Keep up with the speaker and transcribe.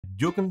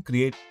you can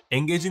create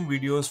engaging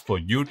videos for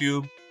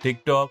YouTube,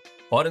 TikTok,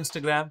 or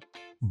Instagram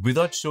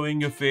without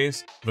showing your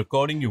face,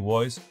 recording your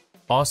voice,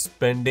 or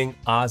spending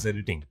hours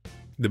editing.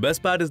 The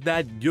best part is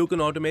that you can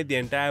automate the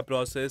entire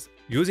process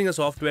using a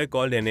software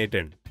called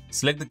n8n.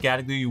 Select the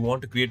category you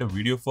want to create a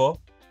video for,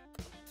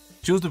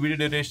 choose the video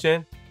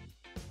duration,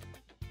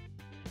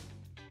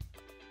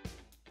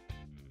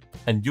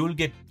 and you'll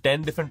get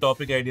 10 different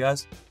topic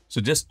ideas. So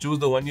just choose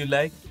the one you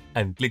like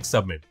and click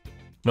submit.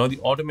 Now the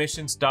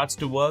automation starts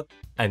to work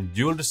and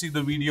you'll receive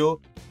the video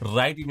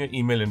right in your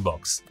email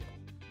inbox.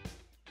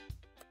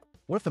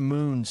 What if the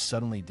moon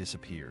suddenly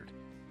disappeared?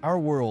 Our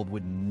world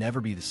would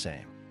never be the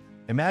same.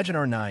 Imagine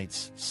our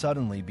nights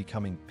suddenly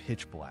becoming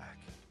pitch black.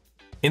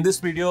 In this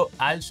video,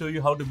 I'll show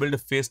you how to build a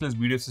faceless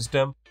video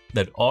system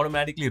that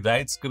automatically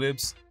writes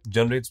scripts,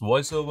 generates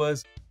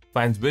voiceovers,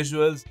 finds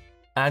visuals,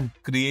 and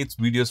creates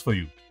videos for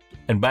you.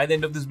 And by the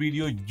end of this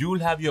video, you'll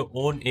have your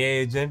own AI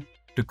agent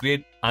to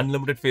create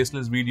unlimited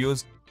faceless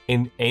videos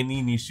in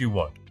any niche you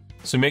want.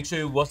 So make sure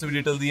you watch the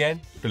video till the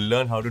end to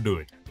learn how to do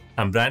it.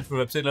 I'm Brian from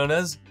Website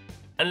Learners,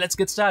 and let's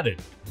get started.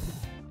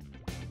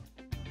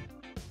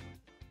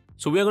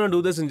 So we're going to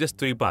do this in just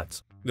 3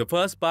 parts. The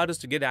first part is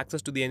to get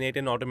access to the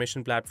n8n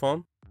automation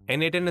platform.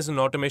 n8n is an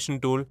automation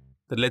tool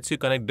that lets you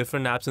connect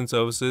different apps and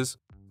services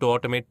to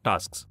automate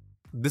tasks.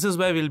 This is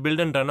where we'll build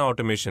and run our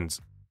automations.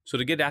 So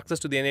to get access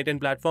to the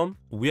n8n platform,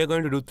 we are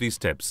going to do 3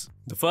 steps.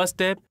 The first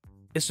step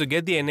is to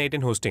get the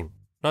n8n hosting.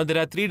 Now there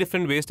are 3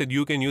 different ways that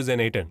you can use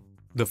n8n.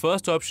 The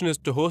first option is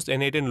to host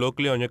n8n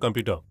locally on your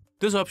computer.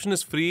 This option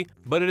is free,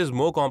 but it is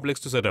more complex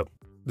to set up.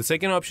 The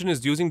second option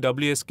is using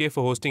WSK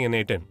for hosting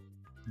n8n.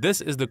 This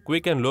is the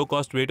quick and low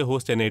cost way to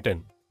host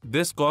n8n.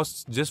 This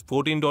costs just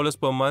 $14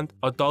 per month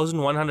or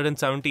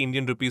 1170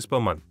 Indian rupees per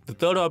month. The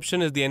third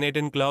option is the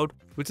n8n Cloud,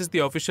 which is the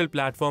official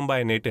platform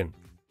by n8n.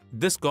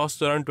 This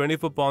costs around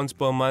 £24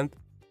 per month,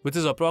 which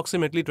is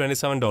approximately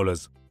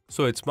 $27.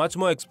 So it's much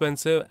more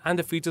expensive and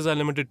the features are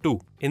limited too.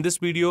 In this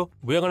video,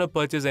 we are going to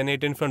purchase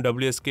n8n from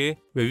WSK,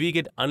 where we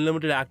get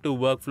unlimited active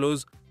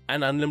workflows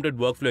and unlimited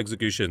workflow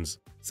executions.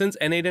 Since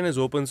n8n is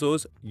open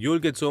source, you'll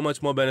get so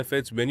much more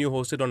benefits when you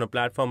host it on a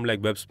platform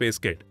like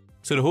WebSpaceKit.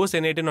 So to host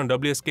n8n on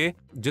WSK,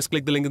 just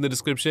click the link in the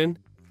description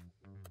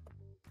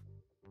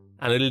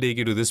and it'll take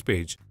you to this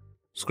page.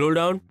 Scroll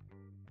down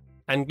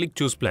and click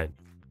Choose Plan.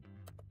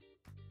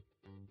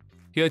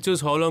 Here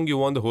choose how long you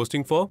want the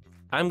hosting for.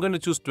 I'm going to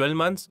choose 12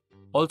 months.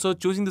 Also,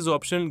 choosing this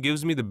option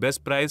gives me the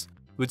best price,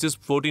 which is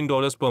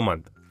 $14 per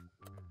month.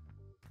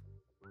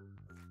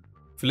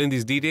 Fill in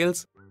these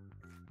details,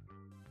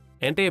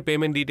 enter your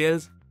payment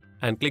details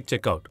and click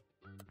Checkout.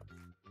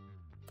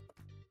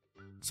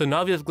 So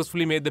now we have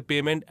successfully made the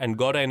payment and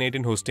got our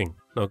n8n hosting.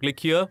 Now click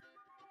here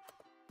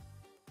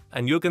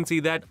and you can see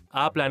that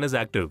our plan is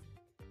active.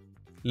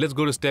 Let's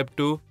go to step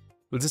 2,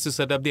 which is to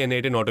set up the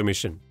n8n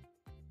automation.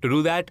 To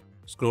do that,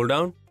 scroll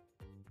down,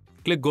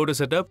 click Go to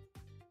Setup.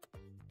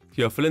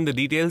 Here fill in the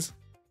details,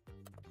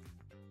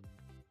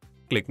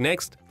 click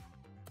Next,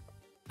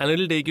 and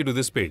it'll take you to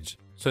this page.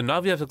 So now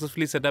we have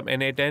successfully set up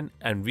n8n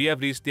and we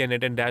have reached the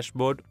n8n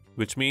dashboard,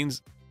 which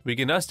means we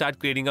can now start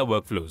creating our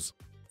workflows.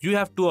 You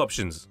have 2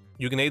 options.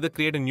 You can either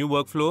create a new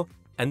workflow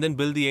and then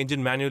build the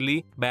engine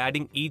manually by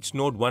adding each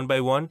node one by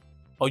one,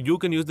 or you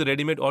can use the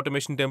ready-made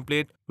automation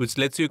template, which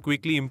lets you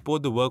quickly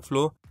import the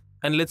workflow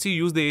and lets you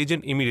use the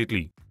agent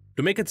immediately.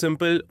 To make it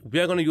simple,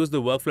 we are going to use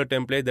the workflow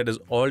template that is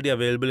already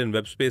available in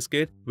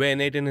WebSpaceKit, where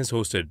n8n is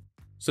hosted.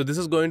 So this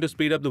is going to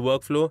speed up the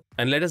workflow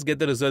and let us get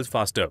the results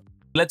faster.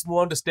 Let's move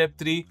on to step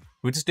 3,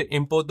 which is to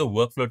import the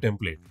workflow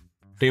template.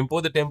 To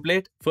import the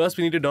template, first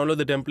we need to download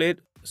the template.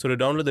 So to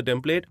download the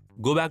template,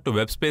 go back to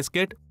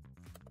WebSpaceKit,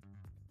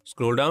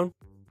 scroll down,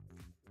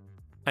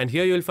 and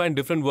here you'll find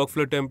different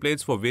workflow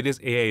templates for various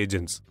AI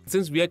agents.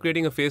 Since we are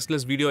creating a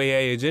faceless video AI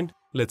agent,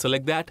 let's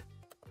select that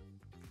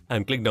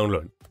and click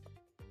Download.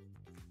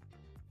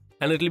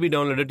 And it will be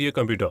downloaded to your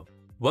computer.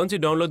 Once you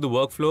download the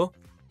workflow,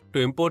 to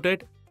import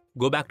it,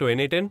 go back to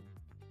n8n,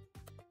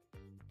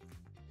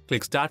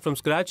 click Start from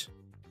Scratch,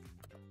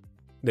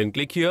 then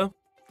click here,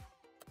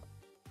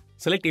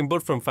 select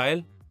Import from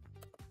File,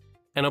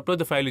 and upload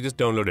the file you just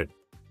downloaded.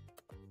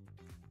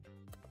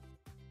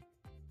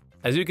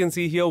 As you can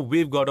see here,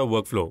 we've got our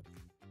workflow.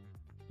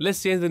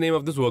 Let's change the name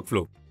of this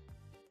workflow.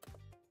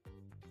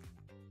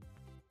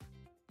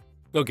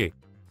 Okay,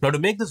 now to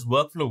make this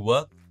workflow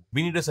work,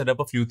 we need to set up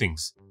a few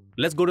things.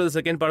 Let's go to the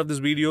second part of this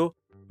video,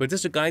 which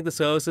is to connect the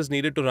services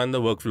needed to run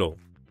the workflow.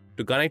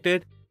 To connect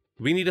it,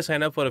 we need to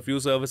sign up for a few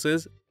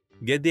services,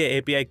 get their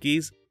API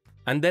keys,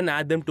 and then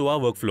add them to our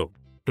workflow.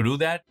 To do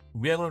that,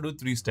 we are going to do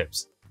 3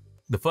 steps.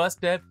 The first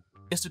step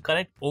is to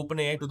connect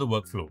OpenAI to the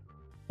workflow.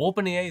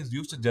 OpenAI is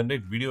used to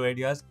generate video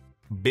ideas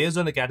based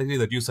on the category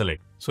that you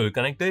select. So you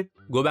connect it,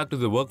 go back to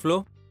the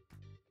workflow,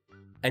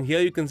 and here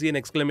you can see an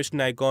exclamation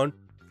icon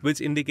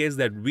which indicates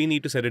that we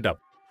need to set it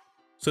up.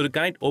 So to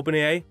connect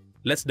OpenAI,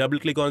 let's double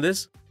click on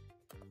this,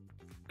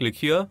 click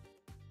here,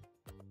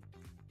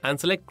 and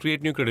select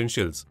Create New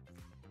Credentials.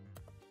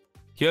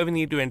 Here we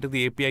need to enter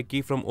the API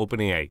key from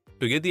OpenAI.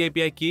 To get the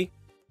API key,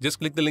 just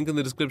click the link in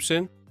the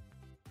description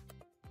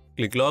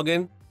Click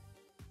Login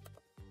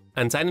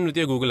and sign in with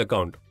your Google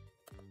account.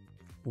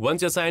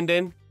 Once you're signed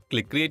in,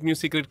 click Create New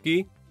Secret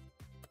Key.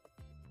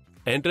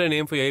 Enter a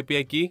name for your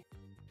API key.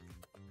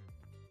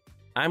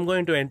 I'm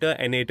going to enter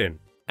n8n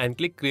and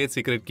click Create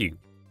Secret Key.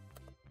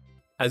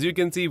 As you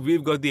can see,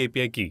 we've got the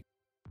API key.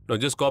 Now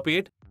just copy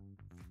it.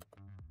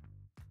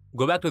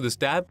 Go back to this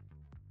tab.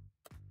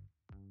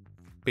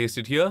 Paste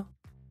it here.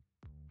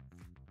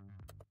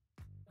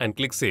 And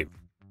click Save.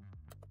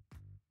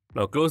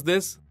 Now close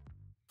this.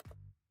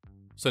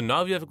 So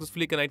now we have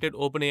successfully connected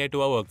OpenAI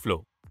to our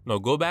workflow. Now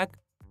go back.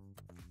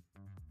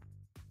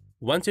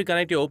 Once you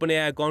connect your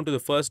OpenAI account to the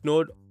first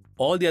node,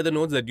 all the other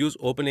nodes that use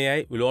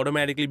OpenAI will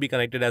automatically be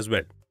connected as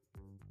well.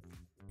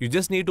 You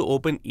just need to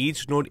open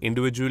each node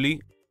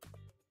individually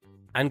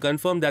and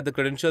confirm that the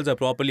credentials are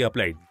properly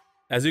applied.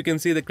 As you can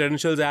see, the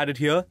credentials are added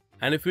here,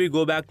 and if we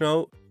go back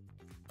now,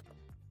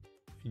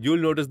 you'll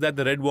notice that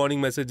the red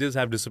warning messages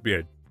have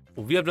disappeared.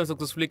 We have now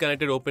successfully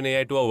connected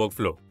OpenAI to our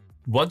workflow.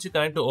 Once you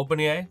connect to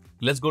OpenAI,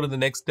 let's go to the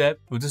next step,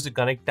 which is to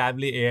connect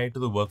Tavily AI to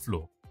the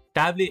workflow.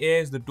 Tavily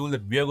AI is the tool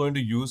that we are going to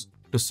use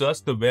to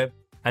search the web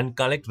and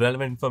collect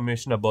relevant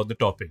information about the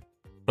topic.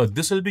 Now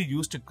this will be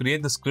used to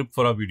create the script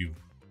for our video.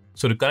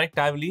 So to connect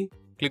Tavily,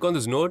 click on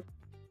this node.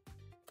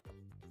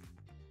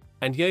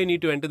 And here you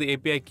need to enter the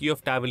API key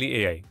of Tavily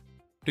AI.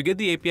 To get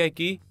the API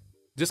key,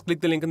 just click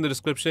the link in the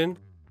description,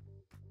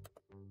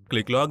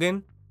 click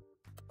Login,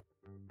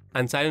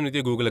 and sign in with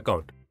your Google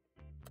account.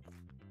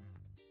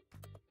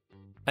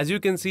 As you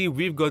can see,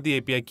 we've got the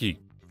API key.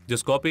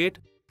 Just copy it,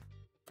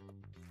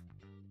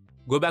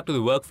 go back to the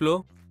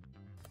workflow,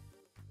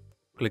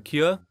 click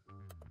here,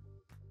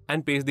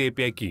 and paste the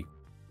API key.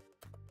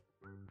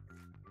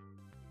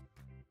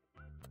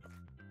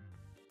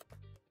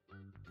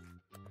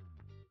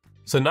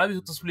 So now we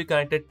successfully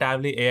connected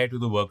Tavily AI to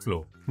the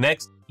workflow.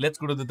 Next, let's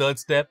go to the third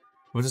step,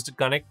 which is to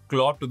connect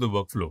Claude to the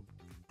workflow.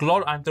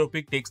 Claude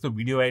Anthropic takes the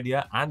video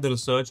idea and the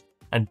research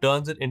and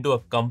turns it into a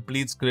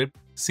complete script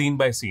scene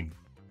by scene.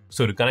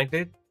 So to connect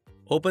it,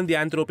 open the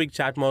Anthropic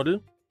chat model,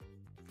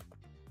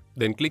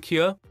 then click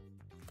here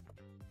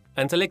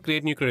and select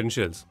Create New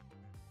Credentials.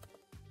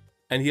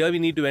 And here we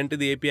need to enter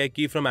the API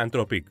key from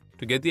Anthropic.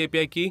 To get the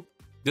API key,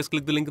 just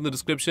click the link in the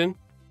description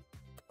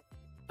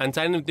and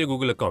sign in with your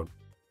Google account.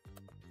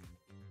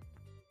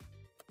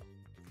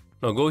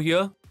 Now go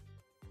here,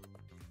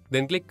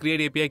 then click Create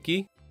API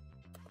Key.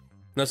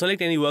 Now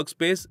select any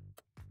workspace,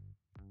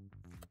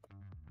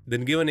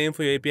 then give a name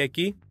for your API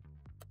key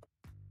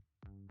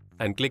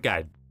and click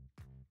Add.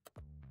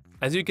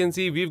 As you can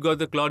see, we've got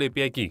the Claude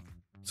API key.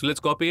 So let's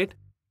copy it,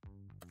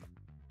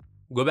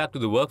 go back to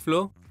the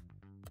workflow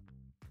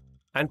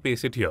and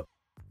paste it here.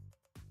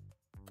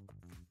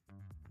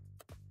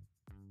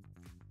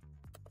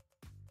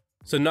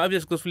 So now we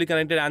have successfully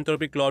connected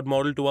Anthropic Claude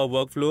model to our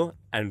workflow,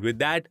 and with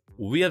that,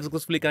 we have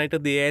successfully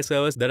connected the AI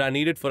servers that are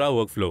needed for our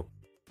workflow.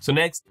 So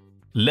next,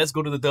 let's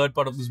go to the third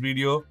part of this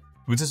video,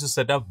 which is to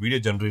set up video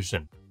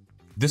generation.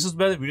 This is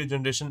where the video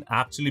generation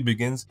actually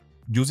begins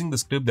using the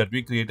script that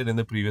we created in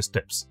the previous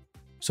steps.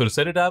 So to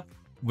set it up,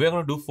 we're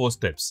going to do 4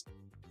 steps.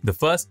 The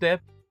first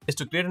step is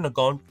to create an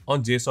account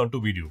on JSON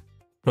to video.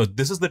 Now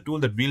this is the tool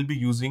that we'll be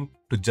using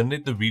to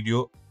generate the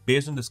video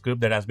based on the script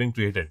that has been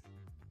created.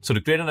 So to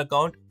create an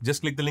account,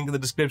 just click the link in the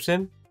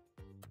description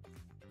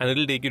and it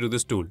will take you to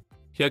this tool.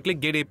 Here click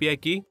Get API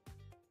Key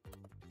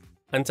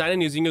and sign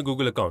in using your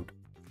Google account.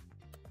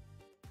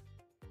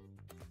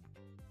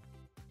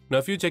 Now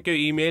if you check your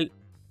email,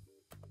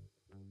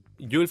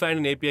 you will find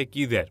an API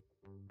key there.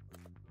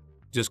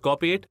 Just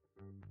copy it,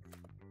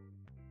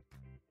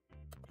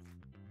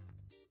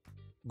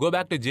 go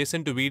back to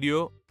JSON to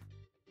video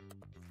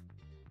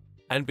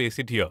and paste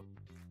it here.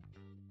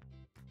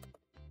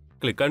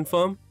 Click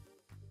Confirm.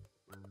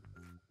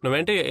 Now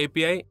enter your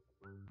API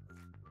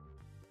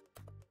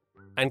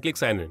and click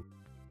Sign in.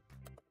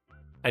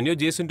 And your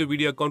JSON to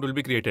video account will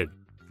be created.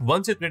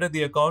 Once you created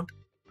the account,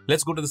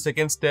 let's go to the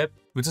second step,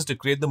 which is to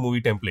create the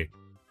movie template.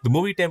 The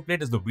movie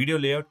template is the video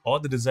layout or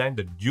the design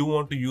that you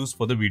want to use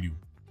for the video.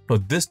 Now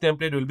this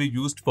template will be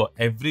used for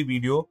every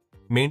video,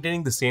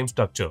 maintaining the same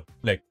structure,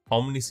 like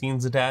how many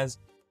scenes it has,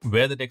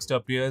 where the text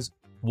appears,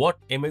 what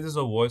images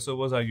or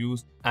voiceovers are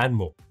used, and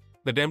more.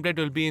 The template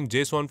will be in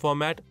JSON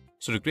format.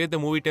 So to create the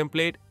movie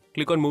template,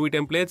 click on Movie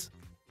Templates,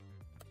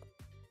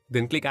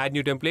 then click Add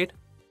New Template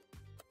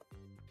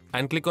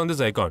and click on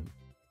this icon.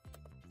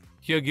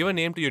 Here give a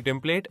name to your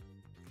template.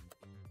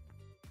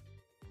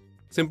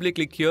 Simply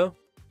click here,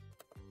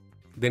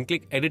 then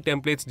click Edit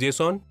Templates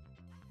JSON.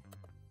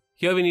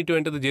 Here we need to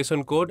enter the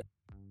JSON code.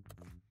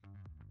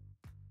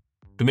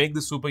 To make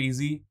this super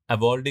easy,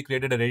 I've already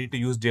created a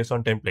ready-to-use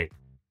JSON template.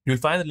 You'll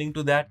find the link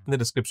to that in the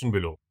description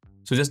below.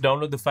 So just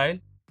download the file,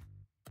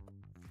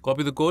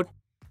 copy the code,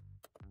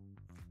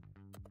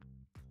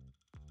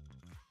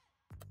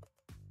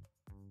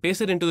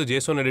 paste it into the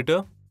JSON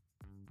editor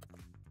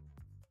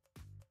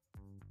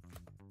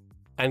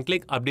and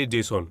click Update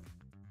JSON.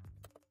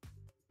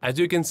 As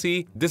you can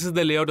see, this is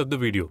the layout of the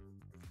video.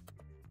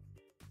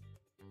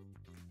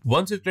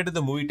 Once you've created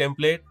the movie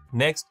template,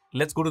 next,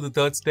 let's go to the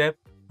third step,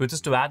 which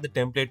is to add the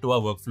template to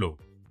our workflow.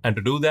 And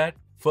to do that,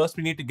 first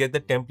we need to get the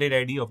template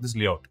ID of this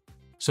layout.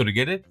 So to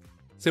get it,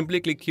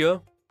 simply click here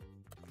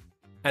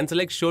and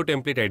select Show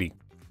Template ID.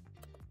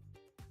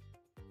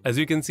 As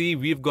you can see,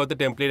 we've got the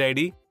template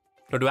ID.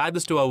 Now to add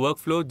this to our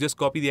workflow, just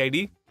copy the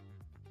ID.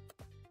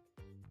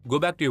 Go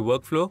back to your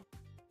workflow.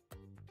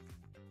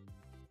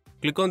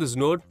 Click on this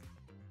node.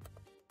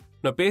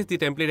 Now paste the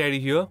template ID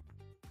here.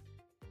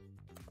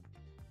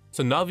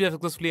 So now we have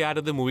successfully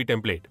added the movie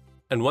template.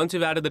 And once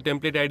you've added the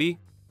template ID,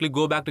 click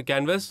Go back to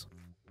Canvas.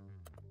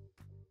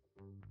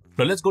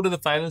 Now let's go to the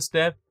final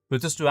step,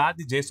 which is to add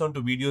the JSON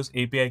to videos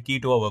API key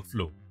to our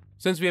workflow.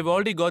 Since we have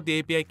already got the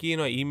API key in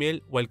our email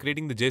while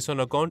creating the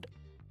JSON account,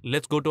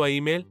 let's go to our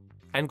email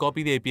and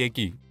copy the API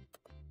key.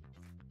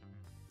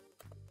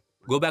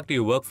 Go back to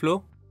your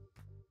workflow.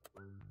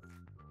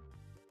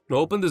 Now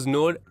open this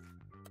node,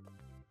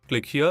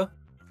 click here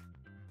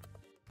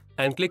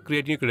and click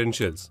Create New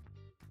Credentials.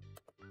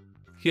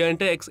 Here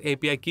enter X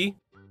API key.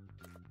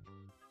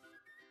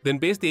 Then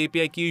paste the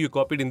API key you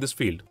copied in this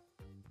field.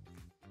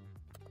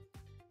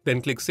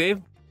 Then click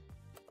Save.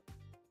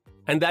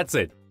 And that's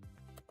it.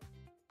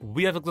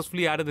 We have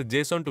successfully added the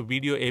JSON to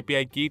video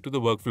API key to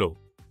the workflow.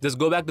 Just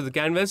go back to the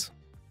canvas.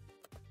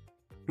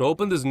 Now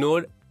open this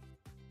node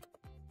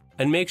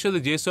and make sure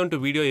the JSON to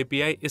video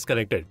API is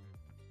connected.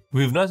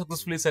 We've now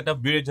successfully set up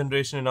video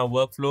generation in our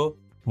workflow.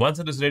 Once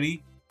it is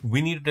ready,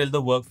 we need to tell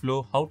the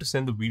workflow how to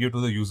send the video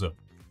to the user.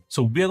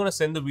 So we are going to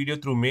send the video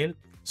through mail.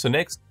 So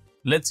next,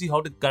 let's see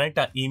how to connect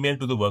our email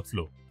to the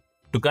workflow.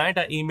 To connect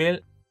our email,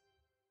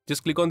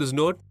 just click on this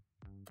node,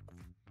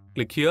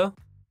 click here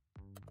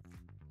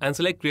and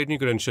select Create New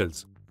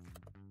Credentials.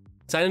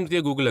 Sign in with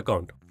your Google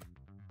account.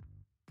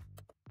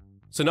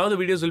 So now the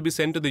videos will be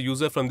sent to the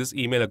user from this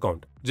email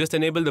account. Just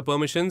enable the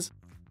permissions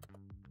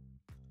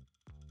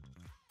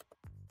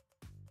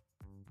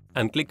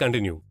and click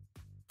Continue.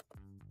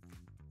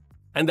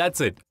 And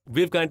that's it.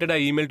 We've connected our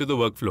email to the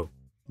workflow.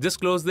 Just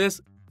close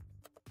this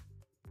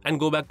and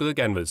go back to the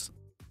canvas.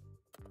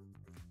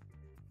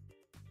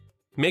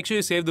 Make sure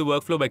you save the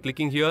workflow by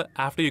clicking here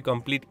after you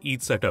complete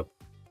each setup.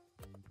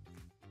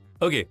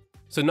 Okay,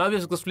 so now we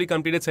have successfully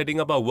completed setting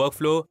up our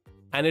workflow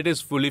and it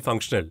is fully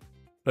functional.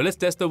 Now let's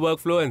test the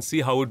workflow and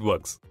see how it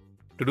works.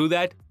 To do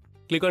that,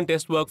 click on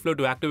Test Workflow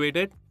to activate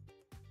it.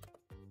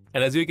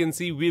 And as you can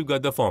see, we've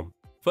got the form.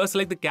 First,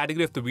 select the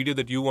category of the video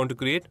that you want to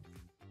create.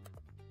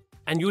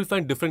 And you will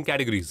find different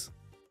categories.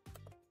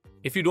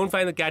 If you don't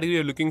find the category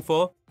you're looking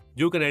for,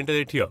 you can enter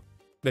it here.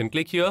 Then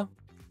click here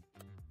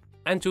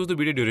and choose the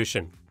video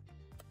duration.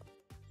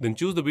 Then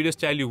choose the video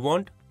style you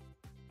want.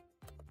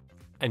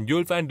 And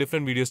you'll find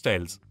different video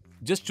styles.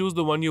 Just choose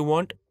the one you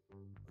want.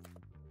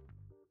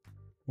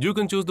 You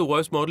can choose the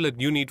voice model that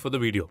you need for the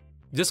video.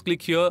 Just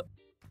click here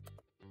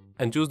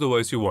and choose the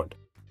voice you want.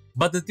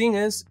 But the thing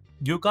is,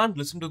 you can't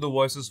listen to the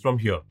voices from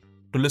here.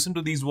 To listen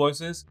to these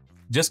voices,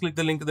 just click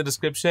the link in the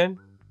description.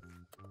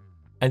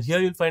 And here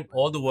you'll find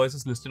all the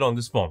voices listed on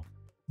this form.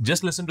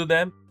 Just listen to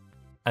them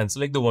and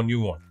select the one you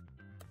want.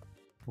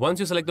 Once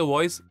you select the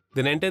voice,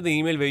 then enter the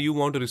email where you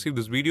want to receive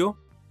this video.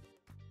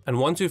 And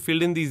once you've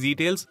filled in these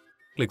details,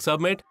 click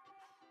Submit.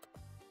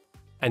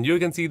 And you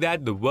can see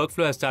that the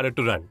workflow has started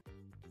to run.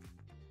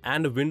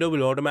 And a window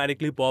will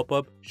automatically pop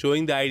up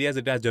showing the ideas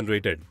it has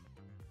generated.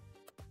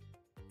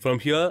 From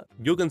here,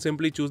 you can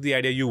simply choose the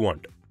idea you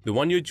want. The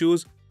one you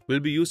choose will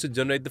be used to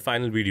generate the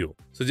final video.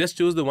 So just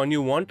choose the one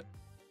you want.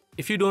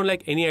 If you don't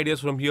like any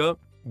ideas from here,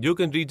 you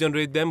can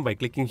regenerate them by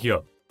clicking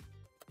here.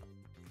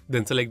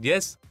 Then select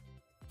Yes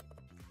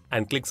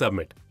and click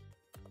Submit.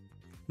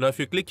 Now if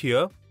you click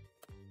here,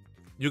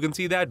 you can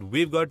see that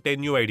we've got 10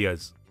 new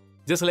ideas.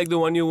 Just select the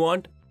one you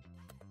want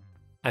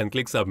and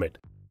click Submit.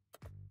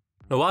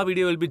 Now our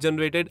video will be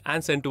generated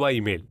and sent to our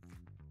email.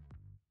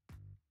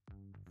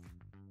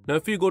 Now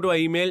if you go to our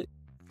email,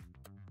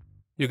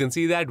 you can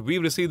see that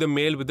we've received the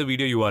mail with the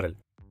video URL.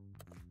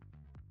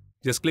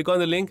 Just click on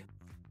the link.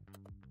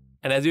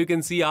 And as you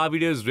can see, our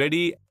video is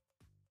ready.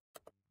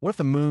 What if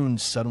the moon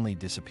suddenly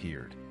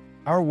disappeared?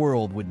 Our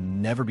world would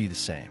never be the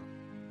same.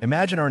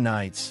 Imagine our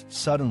nights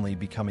suddenly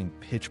becoming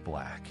pitch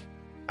black.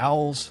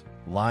 Owls,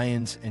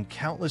 lions, and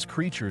countless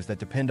creatures that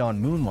depend on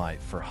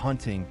moonlight for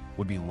hunting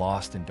would be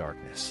lost in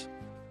darkness.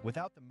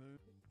 Without the moon...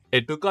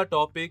 It took our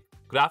topic,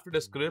 crafted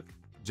a script,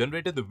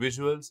 generated the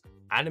visuals,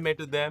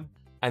 animated them,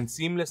 and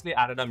seamlessly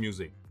added our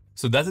music.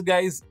 So that's it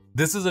guys.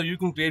 This is how you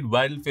can create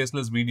viral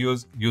faceless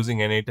videos using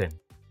n8n.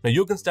 Now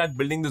you can start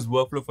building this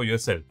workflow for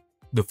yourself.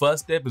 The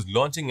first step is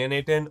launching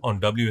n8n on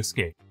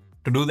WSK.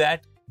 To do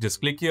that, just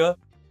click here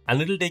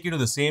and it'll take you to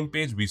the same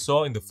page we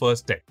saw in the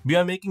first step. We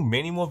are making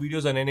many more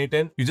videos on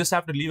n8n. You just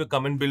have to leave a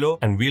comment below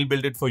and we'll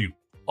build it for you.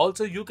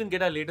 Also, you can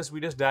get our latest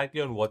videos directly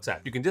on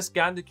WhatsApp. You can just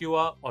scan the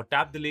QR or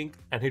tap the link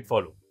and hit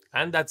follow.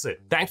 And that's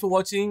it. Thanks for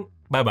watching.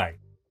 Bye bye.